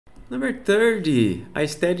Number 30. A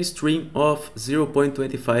steady stream of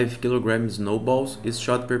 0.25 kilograms snowballs is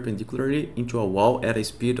shot perpendicularly into a wall at a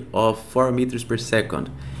speed of 4 meters per second.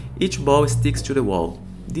 Each ball sticks to the wall.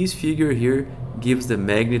 This figure here gives the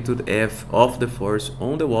magnitude F of the force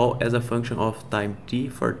on the wall as a function of time t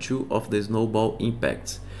for 2 of the snowball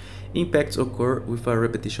impacts. Impacts occur with a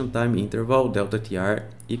repetition time interval delta tr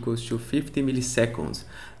equals to 50 milliseconds,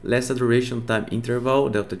 less a duration time interval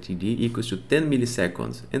delta td equals to 10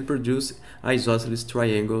 milliseconds, and produce isosceles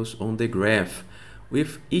triangles on the graph,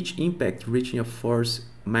 with each impact reaching a force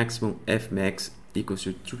maximum Fmax equals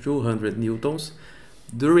to 200 newtons.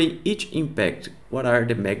 During each impact, what are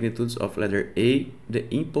the magnitudes of letter A, the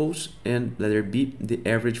impulse, and letter B, the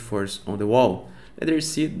average force on the wall? Letter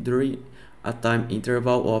C, during a time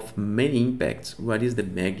interval of many impacts, what is the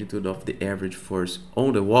magnitude of the average force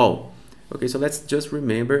on the wall? Okay, so let's just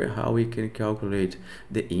remember how we can calculate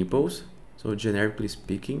the impulse. So generically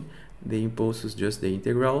speaking, the impulse is just the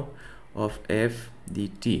integral of f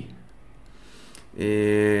dt.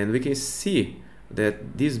 And we can see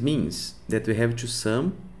that this means that we have to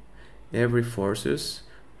sum every forces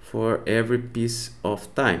for every piece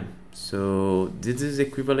of time. So this is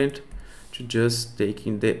equivalent to just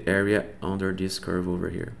taking the area under this curve over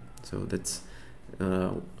here. So that's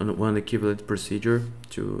one equivalent procedure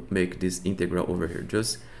to make this integral over here.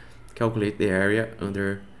 Just calculate the area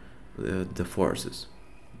under the forces.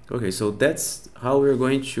 Okay, so that's how we're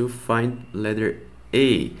going to find letter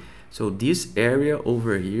A. So this area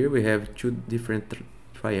over here, we have two different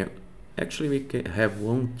triangles. Actually, we can have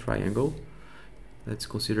one triangle. Let's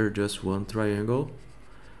consider just one triangle.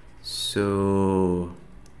 So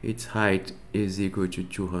its height is equal to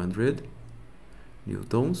 200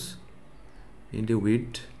 newtons, and the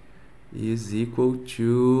width is equal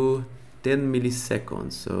to 10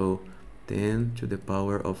 milliseconds, so 10 to the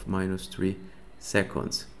power of minus 3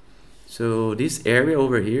 seconds. So this area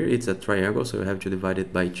over here, it's a triangle, so you have to divide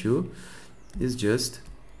it by 2, is just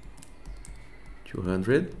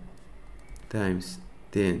 200 times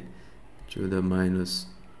 10 to the minus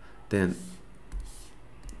 10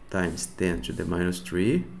 times 10 to the minus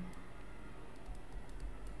 3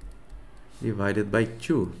 divided by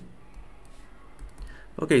 2.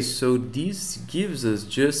 Okay, so this gives us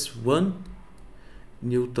just 1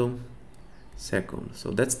 Newton second.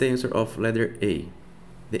 So that's the answer of letter A.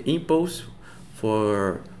 The impulse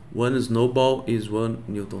for one snowball is 1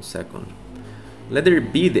 Newton second. Letter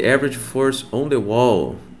B, the average force on the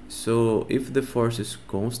wall. So if the force is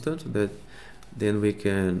constant, then we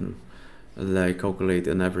can calculate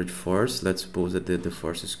an average force. Let's suppose that the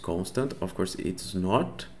force is constant. Of course it's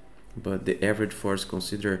not, but the average force,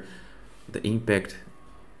 consider the impact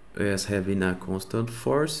as having a constant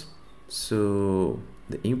force. So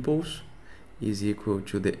the impulse is equal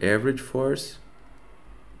to the average force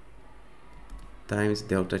times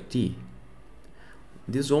delta t.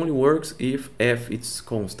 This only works if F is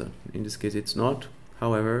constant. In this case it's not.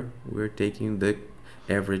 However, we're taking the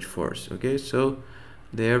average force. Okay, so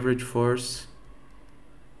the average force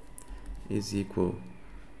is equal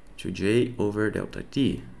to J over delta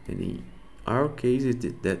T, and in our case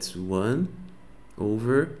that's 1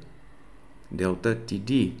 over delta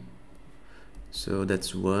TD. So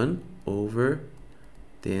that's 1 over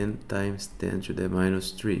 10 times 10 to the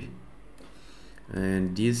minus 3,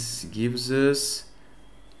 and this gives us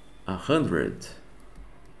 100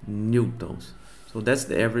 newtons. So that's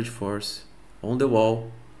the average force on the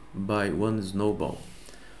wall by one snowball.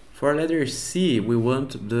 For letter C, we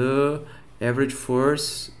want the average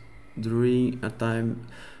force during a time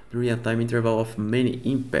interval of many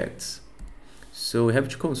impacts. So we have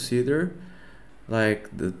to consider let's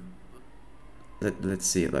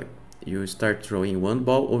see, you start throwing one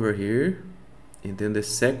ball over here, and then the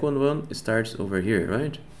second one starts over here,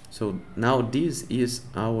 right? So now this is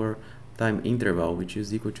our time interval, which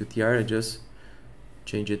is equal to tr. I just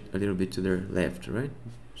change it a little bit to the left, right?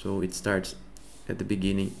 So it starts at the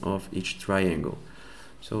beginning of each triangle.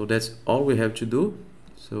 So that's all we have to do.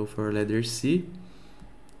 So for letter C,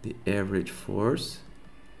 the average force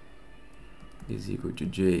is equal to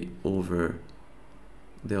J over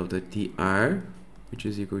delta TR, which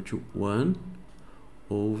is equal to 1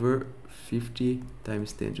 over 50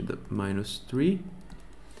 times 10 to the minus 3,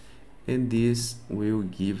 and this will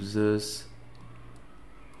give us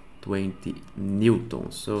 20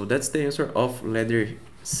 newtons. So that's the answer of letter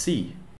C.